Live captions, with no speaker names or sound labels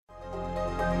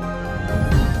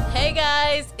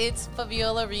guys, it's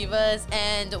Faviola Rivas,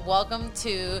 and welcome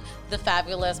to the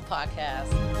Fabulous podcast.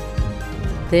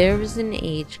 There is an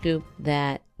age group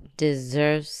that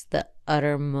deserves the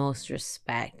uttermost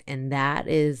respect, and that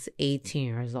is 18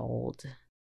 years old.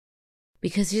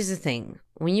 Because here's the thing,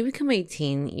 when you become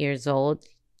 18 years old,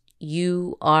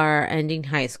 you are ending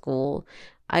high school.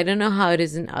 I don't know how it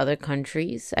is in other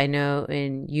countries. I know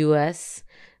in US,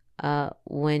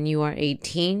 when you are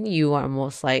 18, you are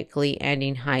most likely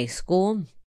ending high school.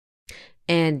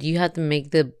 And you have to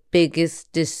make the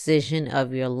biggest decision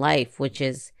of your life, which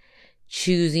is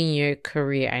choosing your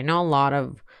career. I know a lot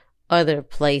of other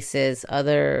places,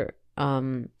 other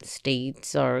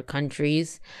states or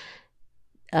countries,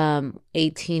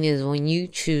 18 is when you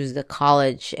choose the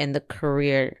college and the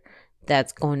career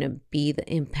that's going to be the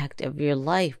impact of your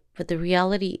life. But the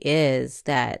reality is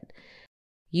that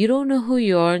you don't know who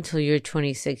you are until you're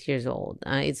 26 years old.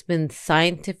 It's been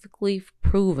scientifically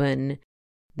proven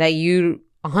that you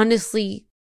honestly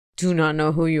do not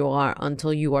know who you are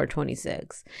until you are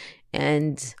 26.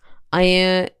 And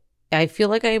I feel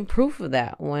like I am proof of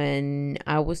that. When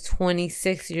I was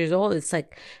 26 years old, it's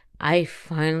like I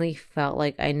finally felt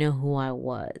like I know who I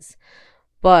was.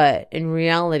 But in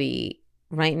reality,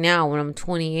 right now, when I'm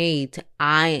 28,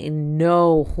 I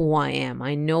know who I am.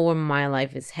 I know where my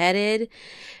life is headed.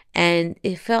 And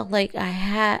it felt like I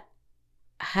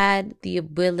had the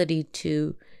ability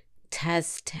to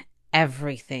test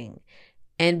everything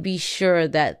and be sure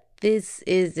that this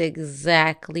is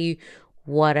exactly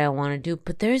what I want to do.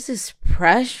 But there's this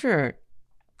pressure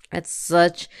at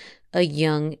such a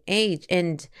young age.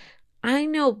 And I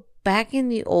know back in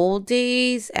the old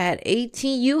days at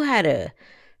 18, you had to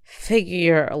figure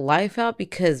your life out,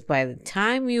 because by the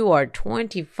time you are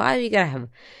 25, you got to have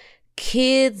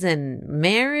kids and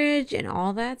marriage and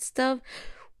all that stuff.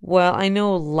 Well, I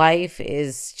know life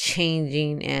is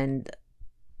changing, and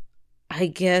I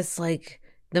guess like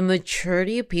the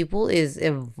maturity of people is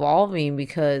evolving,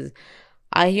 because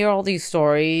I hear all these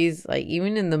stories, like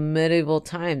even in the medieval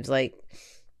times, like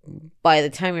by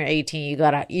the time you're 18,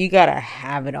 you gotta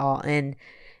have it all. And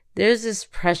there's this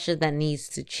pressure that needs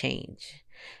to change.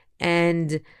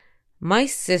 And my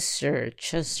sister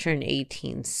just turned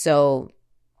 18, so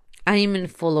I'm in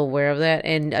full aware of that.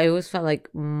 And I always felt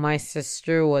like my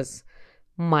sister was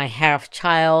my half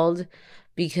child,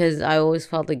 because I always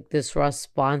felt like this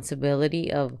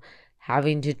responsibility of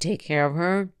having to take care of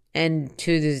her. And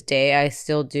to this day, I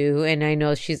still do. And I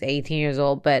know she's 18 years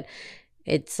old, but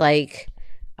it's like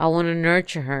I want to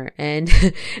nurture her.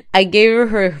 And I gave her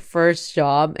her first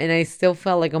job, and I still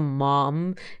felt like a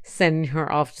mom sending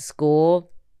her off to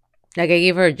school. Like I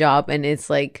gave her a job, and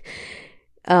it's like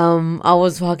I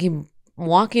was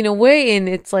walking away, and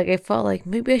it's like I felt like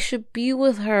maybe I should be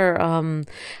with her.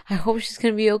 I hope she's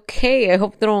gonna be okay. I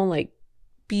hope they don't like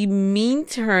be mean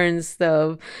to her and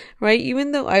stuff, right?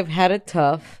 Even though I've had it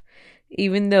tough,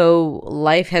 even though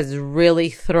life has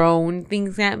really thrown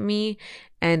things at me,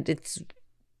 and it's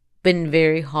been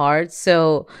very hard.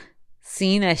 So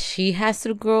seeing as she has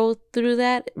to go through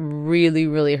that really,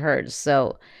 really hurts.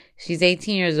 So she's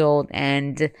 18 years old,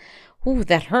 and ooh,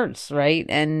 that hurts, right?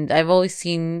 And I've always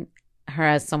seen her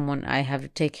as someone I have to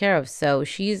take care of. So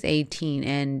she's 18,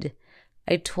 and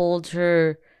I told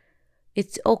her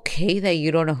it's okay that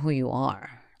you don't know who you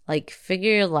are. Like,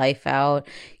 figure your life out.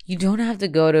 You don't have to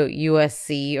go to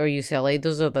USC or UCLA.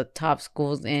 Those are the top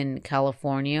schools in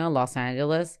California, Los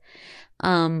Angeles.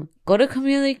 Go to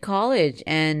community college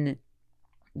and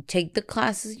take the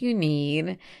classes you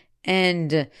need,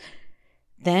 and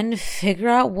then figure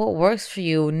out what works for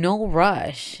you. No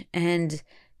rush. And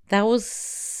that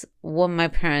was what my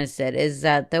parents said, is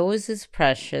that there was this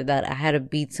pressure that I had to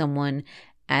beat someone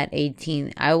at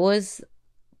 18. I was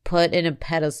put in a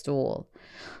pedestal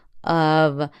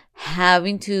of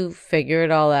having to figure it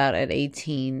all out at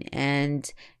 18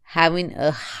 and having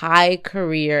a high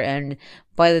career. And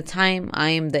by the time I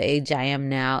am the age I am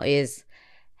now, is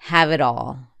have it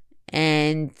all.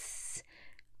 And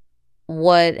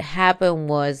what happened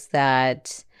was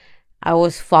that I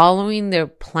was following their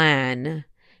plan,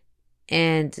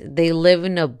 and they live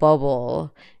in a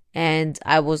bubble, and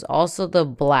I was also the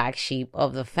black sheep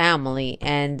of the family.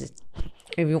 And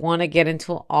if you want to get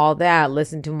into all that,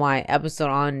 listen to my episode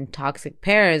on toxic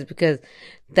parents, because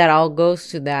that all goes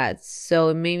to that. So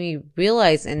it made me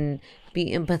realize and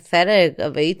be empathetic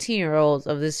of 18-year-olds,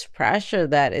 of this pressure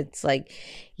that it's like,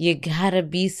 you gotta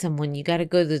be someone, you gotta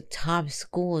go to the top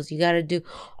schools, you gotta do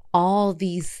all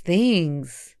these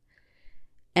things.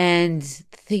 And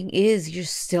the thing is, you're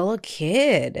still a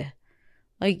kid.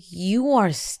 Like, you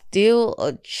are still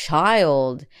a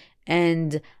child.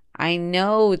 And I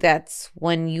know that's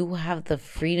when you have the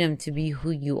freedom to be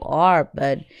who you are,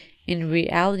 but in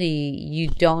reality, you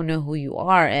don't know who you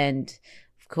are. And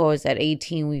of course, at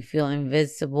 18, we feel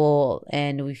invincible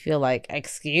and we feel like,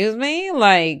 excuse me?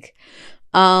 Like,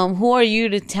 who are you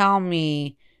to tell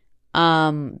me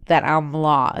that I'm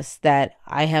lost, that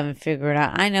I haven't figured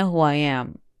out? I know who I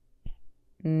am.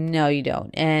 No, you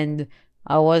don't. And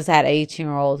I was that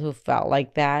 18-year-old who felt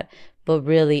like that, but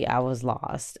really I was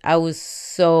lost. I was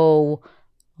so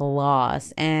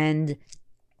lost. And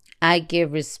I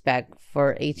give respect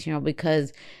for 18-year-old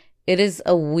because it is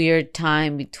a weird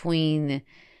time between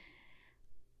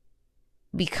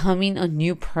becoming a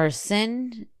new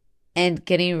person and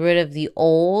getting rid of the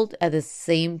old, at the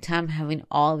same time having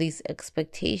all these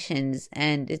expectations,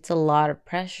 and it's a lot of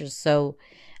pressure. So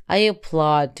I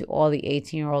applaud to all the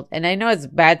 18-year-olds. And I know it's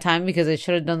bad time because I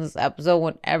should have done this episode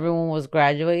when everyone was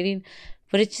graduating,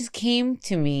 but it just came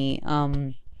to me.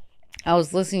 I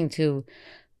was listening to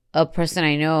a person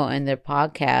I know and their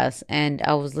podcast, and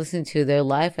I was listening to their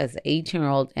life as an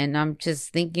 18-year-old, and I'm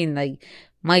just thinking, like,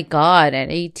 my God, at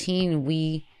 18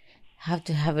 we have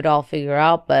to have it all figured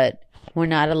out, but we're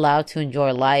not allowed to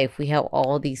enjoy life. We have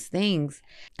all these things.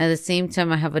 At the same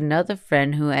time, I have another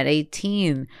friend who at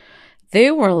 18, they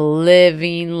were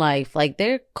living life. Like,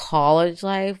 their college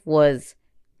life was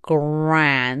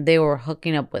grand. They were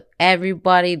hooking up with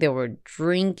everybody. They were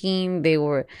drinking. They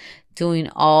were doing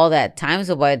all that time.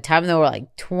 So by the time they were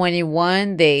like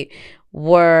 21, they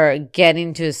were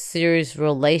getting to a serious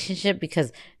relationship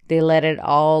because they let it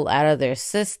all out of their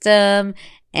system.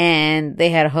 And they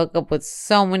had a hookup with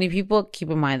so many people. Keep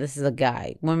in mind, this is a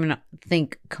guy. Women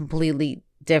think completely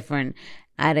different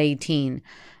at 18.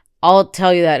 I'll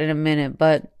tell you that in a minute,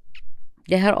 but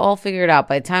they had all figured out.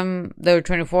 By the time they were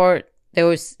 24, they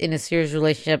were in a serious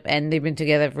relationship and they've been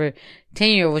together for 10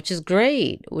 years, which is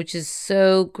great, which is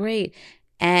so great.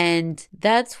 And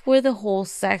that's where the whole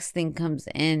sex thing comes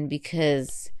in,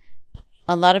 because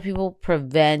a lot of people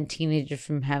prevent teenagers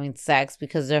from having sex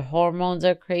because their hormones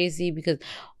are crazy, because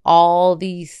all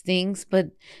these things.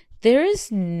 But there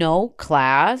is no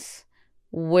class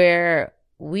where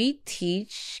we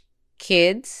teach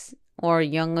kids or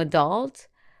young adults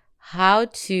how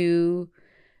to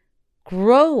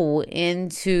grow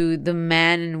into the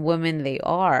man and women they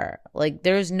are. Like,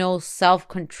 there's no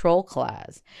self-control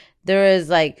class. There is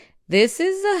like, this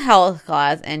is a health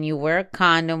class and you wear a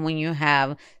condom when you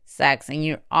have sex and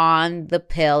you're on the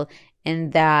pill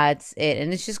and that's it.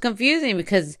 And it's just confusing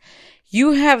because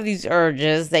you have these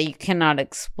urges that you cannot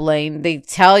explain. They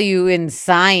tell you in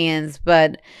science,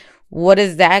 but what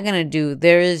is that going to do?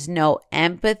 There is no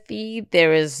empathy.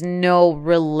 There is no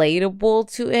relatable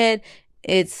to it.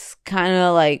 It's kind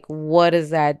of like, what does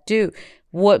that do?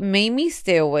 What made me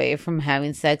stay away from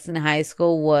having sex in high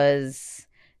school was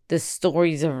the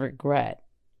stories of regret.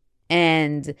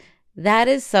 And that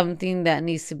is something that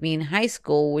needs to be in high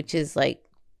school, which is like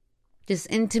this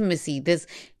intimacy, this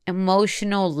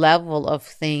emotional level of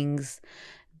things,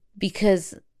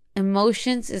 because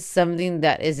emotions is something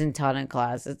that isn't taught in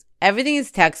classes. Everything is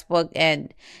textbook,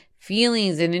 and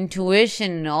feelings and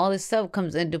intuition and all this stuff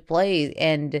comes into play.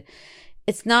 And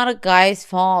it's not a guy's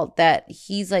fault that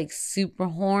he's like super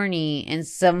horny and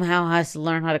somehow has to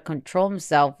learn how to control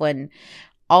himself when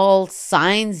all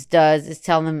science does is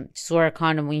tell him to wear a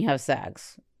condom when you have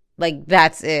sex. Like,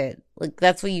 that's it. Like,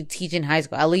 that's what you teach in high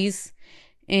school, at least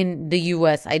in the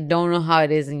US. I don't know how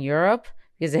it is in Europe,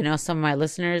 because I know some of my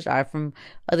listeners are from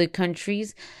other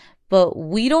countries, but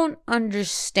we don't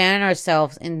understand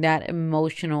ourselves in that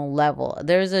emotional level.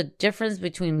 There's a difference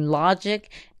between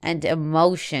logic and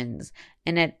emotions.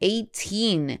 And at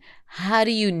 18, how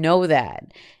do you know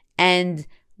that? And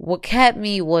what kept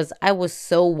me was I was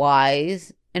so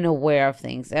wise and aware of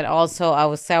things. And also I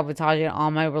was sabotaging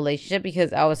all my relationship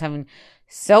because I was having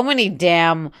so many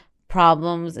damn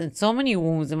problems and so many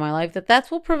wounds in my life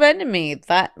that's what prevented me.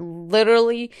 That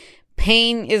literally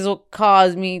pain is what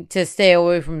caused me to stay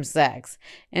away from sex.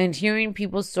 And hearing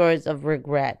people's stories of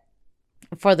regret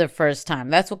for the first time,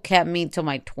 that's what kept me to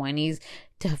my 20s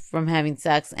from having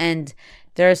sex. And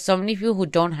there are so many people who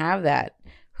don't have that,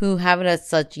 who have it at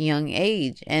such a young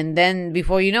age. And then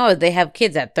before you know it, they have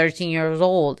kids at 13 years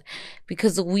old,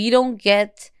 because we don't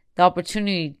get the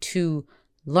opportunity to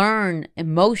learn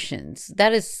emotions.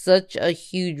 That is such a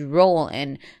huge role,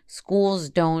 and schools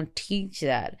don't teach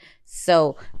that.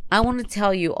 So I want to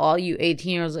tell you, all you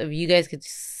 18-year-olds, if you guys could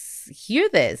hear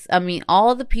this, I mean,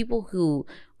 all the people who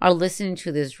are listening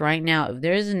to this right now, if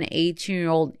there's an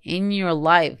 18-year-old in your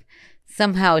life,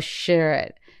 somehow share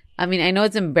it. I mean, I know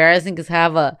it's embarrassing because I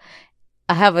have a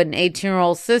I have an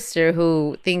 18-year-old sister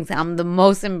who thinks I'm the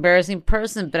most embarrassing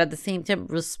person, but at the same time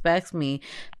respects me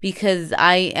because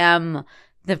I am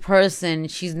the person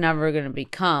she's never going to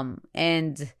become.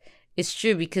 And it's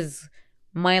true because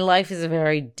my life is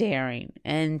very daring,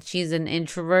 and she's an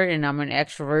introvert and I'm an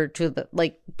extrovert, to the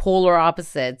like polar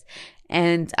opposites.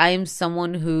 And I am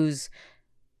someone who's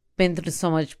been through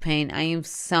so much pain. I am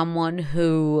someone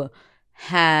who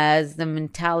has the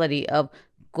mentality of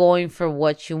going for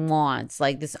what you want.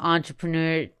 Like this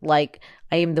entrepreneur, like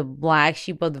I am the black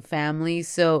sheep of the family.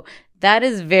 So that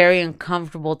is very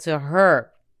uncomfortable to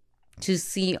her to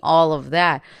see all of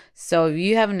that. So if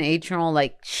you have an 8-year-old,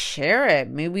 like share it.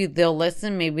 Maybe they'll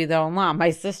listen, maybe they'll not.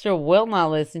 My sister will not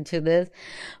listen to this,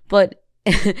 but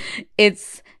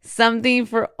it's something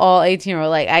for all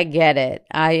 18-year-old. Like I get it.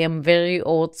 I am very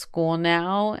old school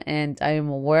now and I am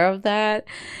aware of that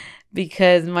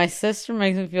because my sister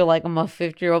makes me feel like I'm a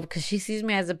 50-year-old because she sees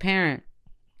me as a parent.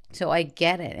 So I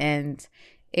get it. And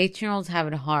 18-year-olds have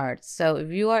it hard. So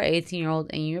if you are 18-year-old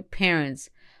and your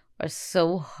parents are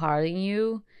so hard on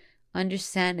you,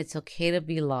 understand it's okay to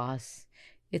be lost.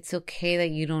 It's okay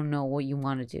that you don't know what you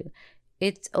want to do.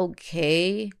 It's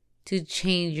okay to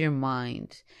change your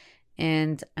mind.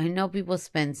 And I know people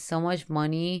spend so much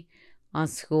money on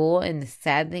school, and the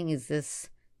sad thing is this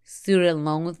student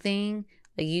loan thing.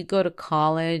 Like you go to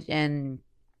college and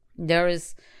there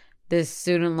is this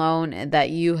student loan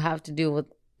that you have to deal with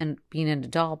and being an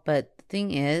adult. But the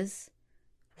thing is,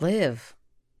 live.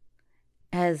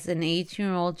 As an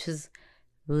 18-year-old, just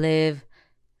live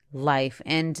life.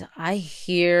 And I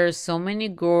hear so many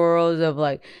girls of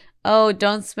like, oh,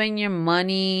 don't spend your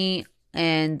money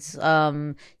and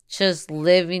just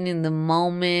living in the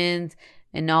moment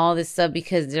and all this stuff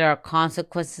because there are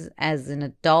consequences as an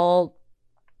adult.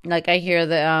 Like I hear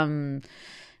the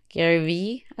Gary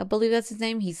V, I believe that's his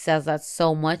name. He says that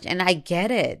so much and I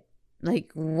get it.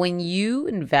 Like when you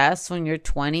invest when you're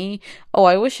 20, oh,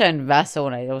 I wish I invested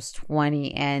when I was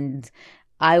 20 and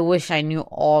I wish I knew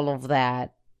all of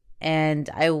that.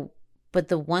 But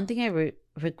the one thing I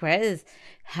regret is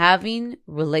having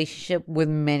relationship with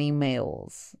many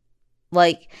males.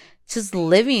 Like just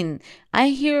living. I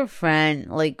hear a friend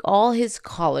like all his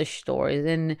college stories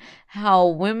and how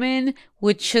women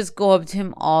would just go up to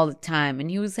him all the time and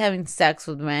he was having sex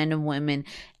with random women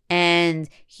and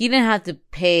he didn't have to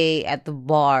pay at the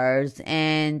bars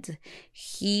and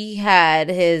he had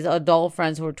his adult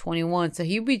friends who were 21, so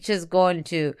he'd be just going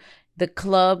to the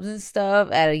clubs and stuff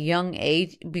at a young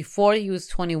age before he was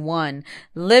 21,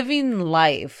 living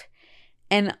life.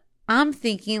 And I'm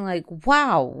thinking like,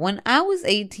 wow, when I was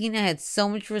 18, I had so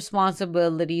much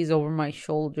responsibilities over my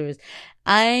shoulders.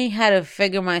 I had to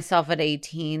figure myself at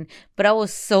 18, but I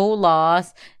was so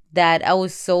lost that I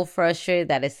was so frustrated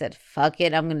that I said, fuck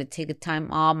it, I'm going to take a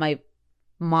time off. My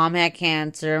mom had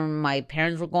cancer. My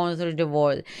parents were going through a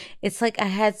divorce. It's like I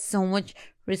had so much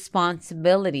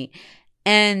responsibility.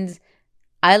 And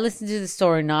I listened to the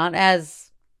story not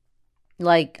as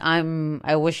like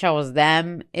I wish I was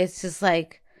them. It's just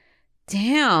like,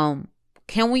 damn,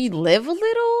 can we live a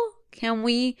little? Can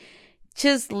we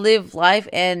just live life?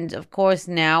 And of course,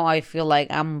 now I feel like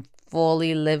I'm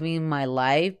fully living my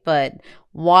life, but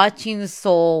watching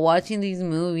Soul, watching these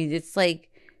movies, it's like,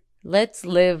 let's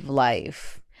live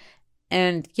life.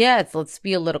 And yes, let's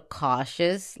be a little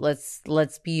cautious.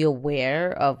 Let's be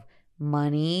aware of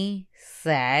money,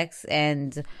 sex,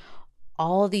 and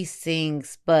all these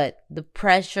things, but the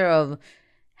pressure of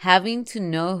having to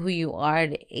know who you are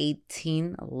at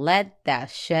 18, let that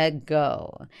shit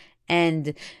go.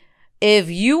 And if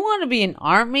you want to be an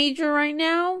art major right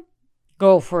now,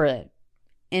 go for it.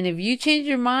 And if you change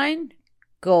your mind,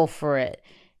 go for it.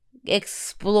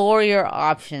 Explore your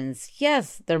options.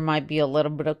 Yes, there might be a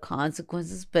little bit of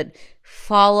consequences, but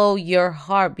follow your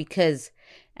heart because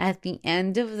at the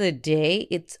end of the day,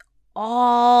 it's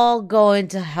all going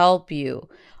to help you.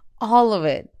 All of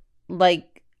it.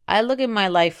 Like, I look at my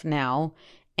life now,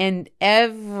 and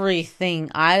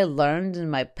everything I learned in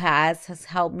my past has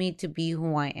helped me to be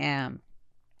who I am.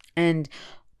 And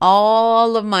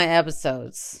all of my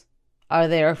episodes are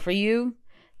there for you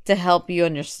to help you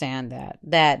understand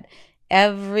that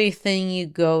everything you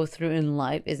go through in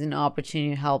life is an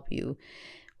opportunity to help you.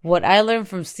 What I learned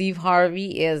from Steve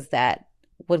Harvey is that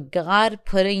what God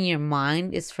put in your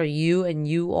mind is for you and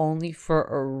you only for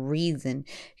a reason,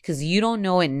 because you don't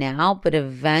know it now, but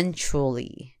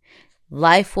eventually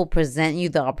life will present you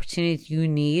the opportunities you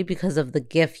need because of the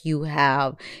gift you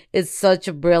have. It's such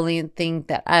a brilliant thing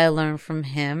that I learned from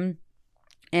him,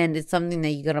 and it's something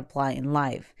that you can apply in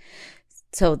life.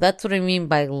 So that's what I mean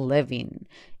by living.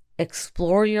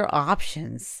 Explore your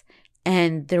options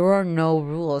And there are no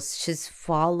rules. Just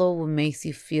follow what makes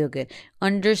you feel good.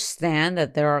 Understand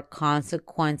that there are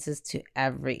consequences to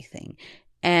everything.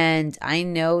 And I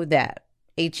know that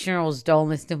 18-year-olds don't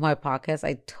listen to my podcast.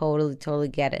 I totally, totally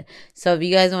get it. So if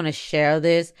you guys want to share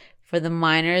this for the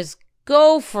minors,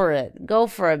 go for it. Go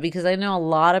for it. Because I know a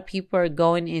lot of people are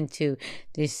going into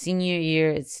their senior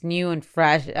year. It's new and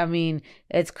fresh. I mean,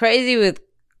 it's crazy with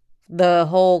the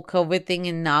whole COVID thing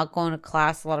and not going to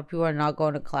class. A lot of people are not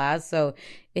going to class. So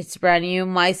it's brand new.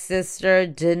 My sister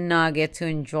did not get to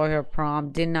enjoy her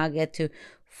prom, did not get to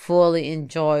fully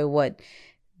enjoy what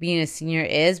being a senior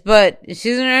is, but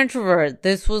she's an introvert.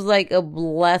 This was like a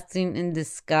blessing in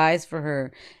disguise for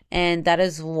her. And that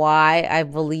is why I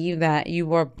believe that you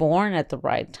were born at the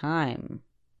right time,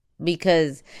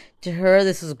 because to her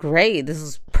this was great. This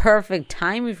was perfect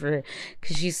timing for her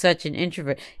because she's such an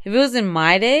introvert. If it was in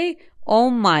my day,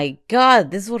 oh my god,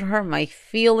 this would hurt my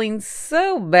feelings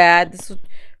so bad. This would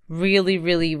really,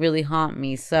 really, really haunt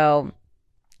me. So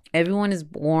everyone is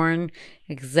born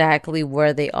exactly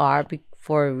where they are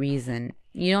for a reason.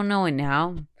 You don't know it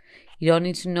now. You don't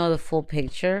need to know the full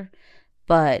picture,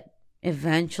 but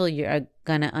eventually you're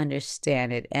gonna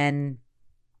understand it. And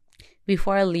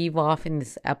before I leave off in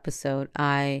this episode,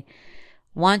 I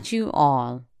want you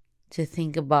all to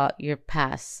think about your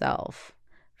past self,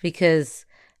 because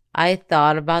I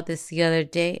thought about this the other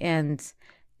day and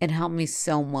it helped me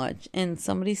so much. And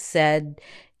somebody said,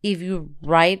 if you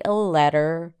write a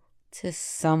letter to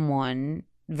someone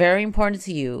very important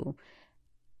to you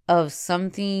of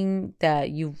something that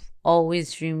you've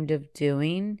always dreamed of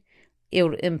doing, it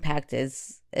would impact it.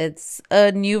 It's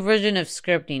a new version of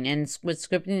scripting. And what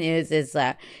scripting is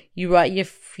that you write your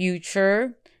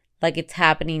future like it's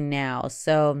happening now.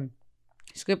 So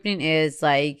scripting is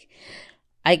like,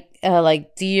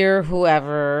 like dear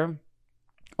whoever,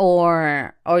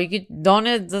 or you could don't,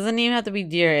 it doesn't even have to be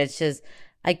dear. It's just,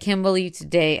 I can't believe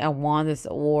today I won this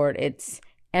award. It's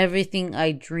everything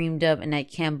I dreamed of and I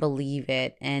can't believe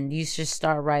it. And you should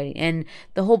start writing. And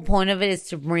the whole point of it is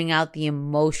to bring out the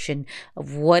emotion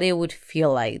of what it would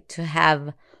feel like to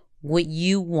have what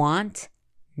you want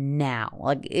now.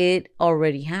 Like it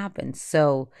already happened.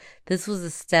 So this was a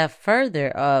step further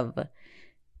of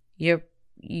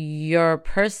your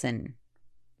person.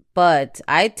 But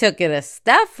I took it a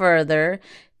step further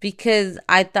because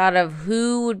I thought of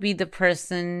who would be the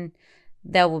person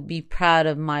that would be proud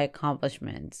of my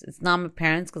accomplishments. It's not my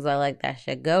parents because I let that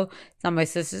shit go. It's not my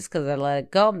sisters because I let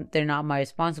it go. They're not my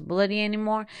responsibility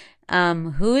anymore.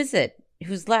 Who is it?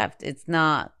 Who's left? It's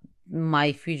not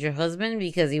my future husband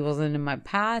because he wasn't in my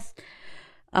past.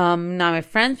 Not my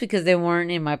friends because they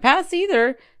weren't in my past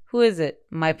either. Who is it?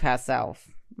 My past self.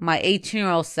 My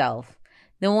 18-year-old self.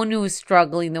 The one who was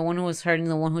struggling, the one who was hurting,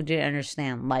 the one who didn't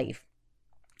understand life.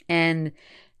 And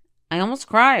I almost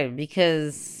cried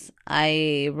because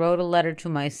I wrote a letter to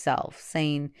myself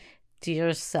saying,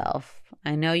 dear self,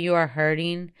 I know you are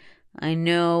hurting. I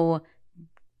know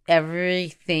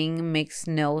everything makes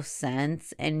no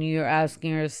sense. And you're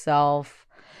asking yourself,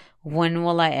 when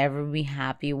will I ever be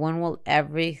happy? When will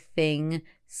everything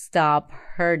stop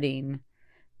hurting?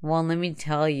 Well, let me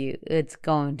tell you, it's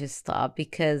going to stop,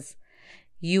 because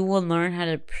you will learn how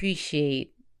to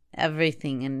appreciate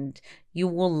everything, and you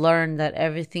will learn that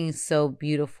everything is so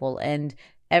beautiful, and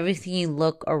everything you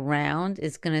look around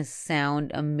is going to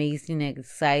sound amazing and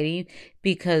exciting,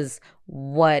 because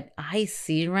what I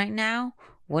see right now,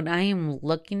 what I am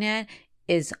looking at,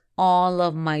 is all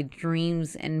of my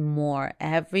dreams and more.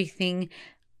 Everything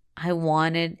I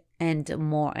wanted and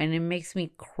more. And it makes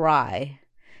me cry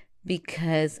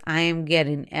because I am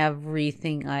getting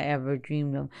everything I ever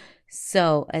dreamed of.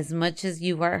 So, as much as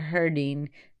you are hurting,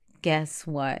 guess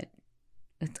what?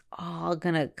 It's all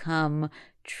gonna come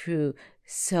true.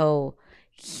 So,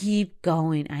 keep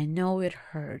going. I know it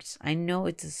hurts. I know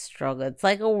it's a struggle. It's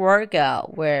like a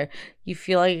workout where you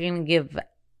feel like you're gonna give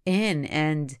in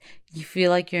and you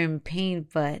feel like you're in pain.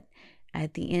 But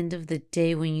at the end of the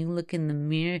day, when you look in the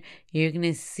mirror, you're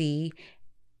gonna see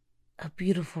a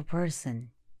beautiful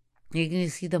person. You're going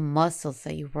to see the muscles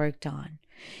that you worked on.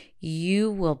 You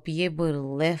will be able to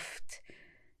lift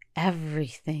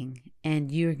everything, and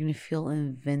you're going to feel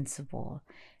invincible.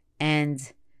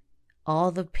 And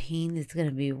all the pain is going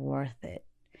to be worth it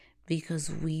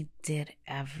because we did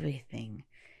everything.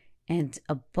 And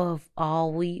above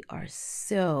all, we are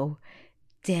so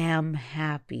damn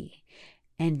happy.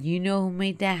 And you know who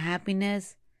made that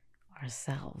happiness?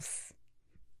 Ourselves.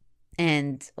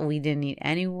 And we didn't need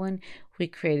anyone. We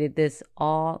created this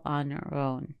all on our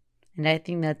own. And I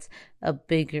think that's a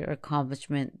bigger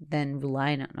accomplishment than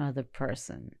relying on another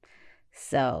person.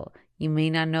 So you may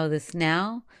not know this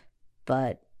now,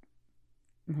 But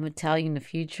I'm going to tell you, in the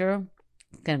future,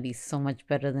 it's going to be so much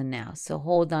better than now. So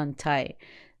hold on tight,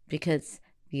 because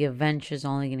the adventure's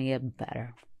only going to get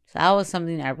better. So that was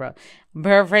something I wrote. I'm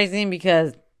paraphrasing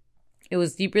because it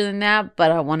was deeper than that,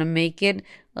 but I want to make it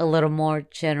a little more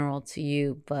general to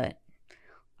you. But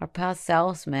our past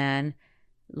selves, man,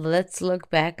 let's look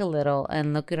back a little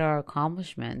and look at our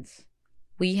accomplishments.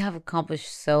 We have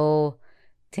accomplished so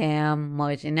damn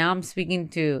much. And now I'm speaking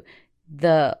to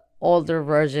the older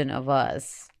version of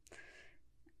us.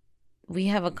 We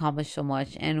have accomplished so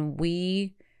much, and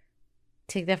we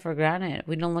take that for granted.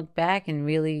 We don't look back and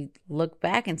really look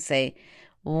back and say,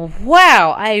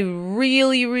 wow, I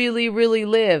really, really, really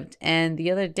lived. And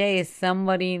the other day,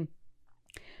 somebody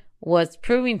was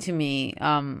proving to me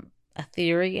a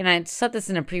theory, and I said this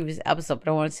in a previous episode, but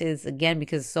I want to say this again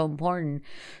because it's so important.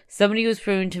 Somebody was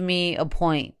proving to me a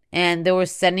point, and they were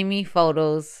sending me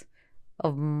photos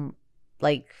of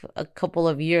like a couple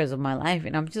of years of my life,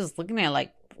 and I'm just looking at it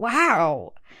like,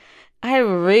 wow, I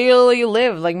really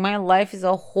lived. Like, my life is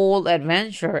a whole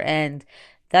adventure, and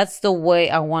that's the way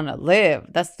I want to live.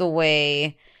 That's the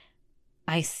way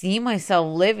I see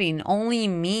myself living. Only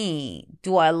me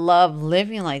do I love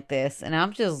living like this. And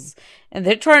and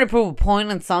they're trying to prove a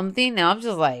point on something, and I'm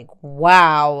just like,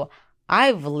 wow,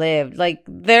 I've lived. Like,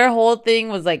 their whole thing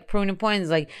was like proving a point.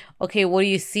 It's like, okay, what do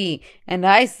you see? And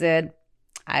I said,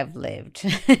 I've lived.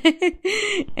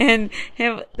 and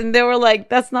they were like,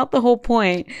 that's not the whole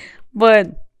point.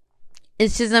 But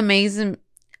it's just amazing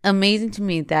to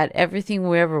me that everything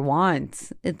we ever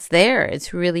want, it's there.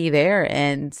 It's really there.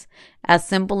 And as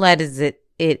simple as it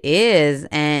is,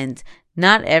 and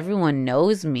not everyone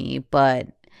knows me, but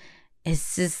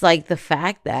it's just like the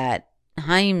fact that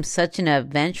I am such an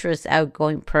adventurous,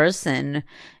 outgoing person,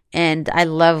 and I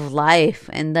love life,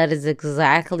 and that is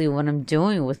exactly what I'm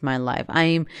doing with my life. I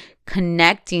am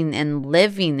connecting and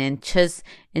living and just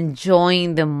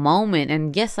enjoying the moment.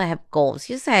 And yes, I have goals.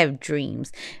 Yes, I have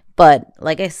dreams. But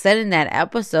like I said in that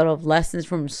episode of Lessons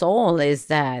from Soul, is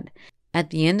that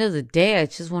at the end of the day, I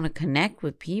just want to connect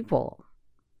with people.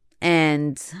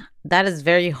 And that is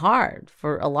very hard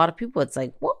for a lot of people. It's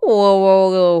like,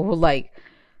 whoa, like,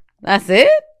 that's it?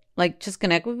 Like, just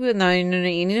connect with people? No, you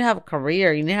need to have a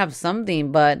career. You need to have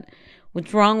something. But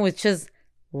what's wrong with just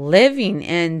living?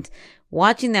 And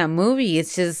watching that movie,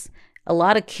 it's just a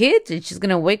lot of kids. It's just going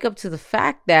to wake up to the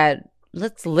fact that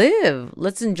let's live.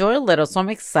 Let's enjoy a little. So I'm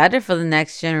excited for the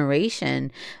next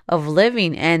generation of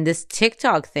living. And this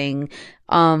TikTok thing,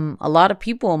 a lot of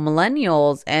people,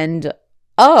 millennials and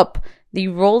up, they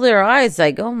roll their eyes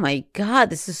like, oh my God,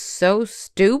 this is so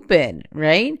stupid,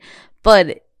 right?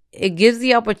 But it gives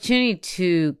the opportunity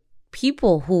to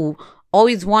people who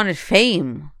always wanted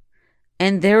fame.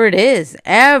 And there it is.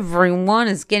 Everyone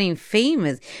is getting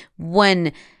famous.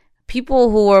 When people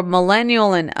who are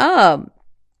millennial and up,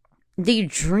 they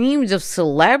dreamed of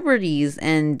celebrities,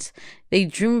 and they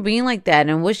dream of being like that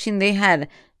and wishing they had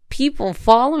people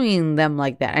following them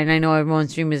like that. And I know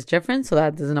everyone's dream is different, so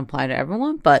that doesn't apply to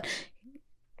everyone, but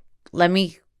let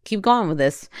me keep going with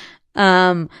this.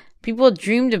 People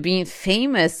dreamed of being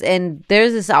famous, and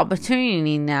there's this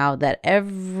opportunity now that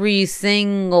every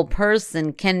single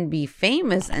person can be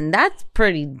famous, and that's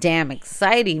pretty damn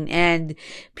exciting. And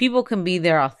people can be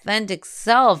their authentic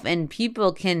self, and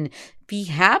people can be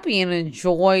happy and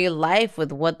enjoy life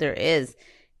with what there is.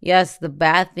 Yes, the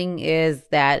bad thing is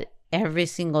that every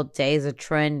single day is a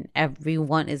trend.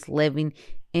 Everyone is living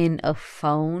in a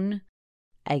phone.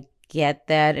 I get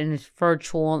that, and it's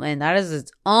virtual, and that is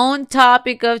its own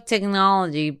topic of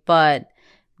technology. But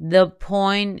the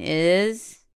point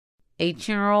is,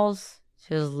 18-year-olds,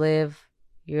 just live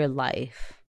your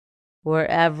life.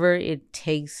 Wherever it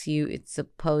takes you, it's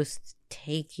supposed to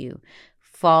take you.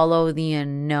 Follow the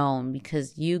unknown,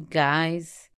 because you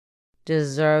guys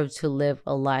deserve to live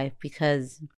a life,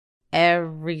 because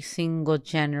every single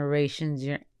generation,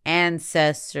 your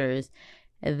ancestors,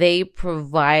 they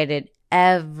provided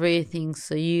everything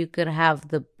so you could have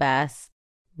the best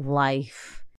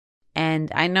life.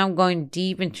 And I know I'm going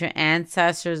deep into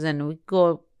ancestors, and we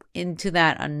go into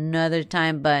that another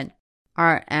time, but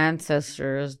our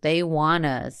ancestors, they want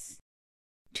us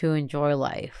to enjoy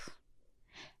life.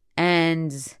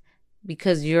 And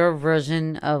because your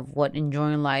version of what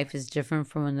enjoying life is different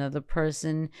from another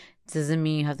person, doesn't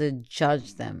mean you have to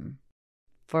judge them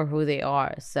for who they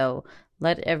are. So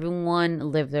let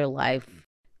everyone live their life.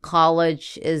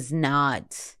 College is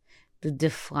not the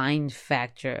defining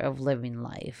factor of living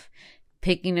life.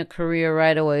 Picking a career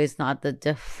right away is not the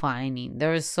defining.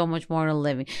 There is so much more to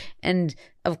living. And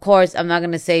of course, I'm not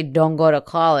going to say don't go to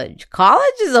college. College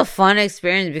is a fun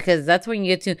experience, because that's when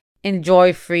you get to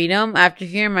enjoy freedom. After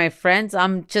hearing my friends,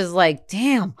 I'm just like,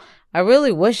 damn, I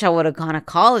really wish I would have gone to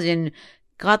college and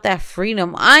got that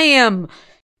freedom. I am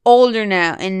older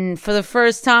now, and for the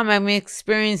first time, I'm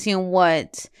experiencing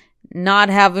what not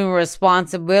having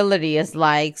responsibility is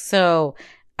like. So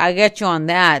I get you on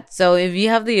that. So if you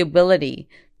have the ability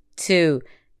to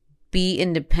be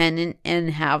independent and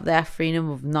have that freedom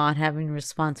of not having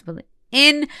responsibility,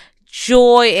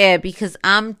 enjoy it, because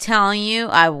I'm telling you,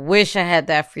 I wish I had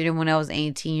that freedom when I was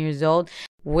 18 years old.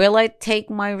 Will I take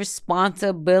my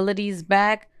responsibilities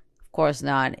back? Of course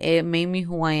not. It made me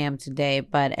who I am today,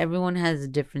 but everyone has a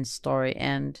different story,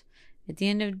 and at the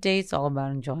end of the day, it's all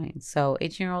about enjoying. So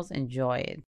 18-year-olds, enjoy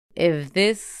it. If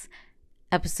this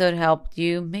episode helped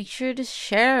you, make sure to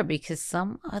share, because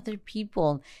some other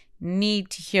people need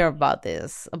to hear about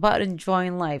this, about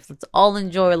enjoying life. Let's all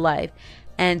enjoy life.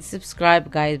 And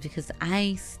subscribe, guys, because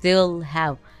I still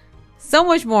have so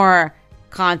much more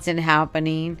content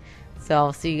happening. So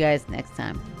I'll see you guys next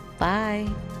time. Bye.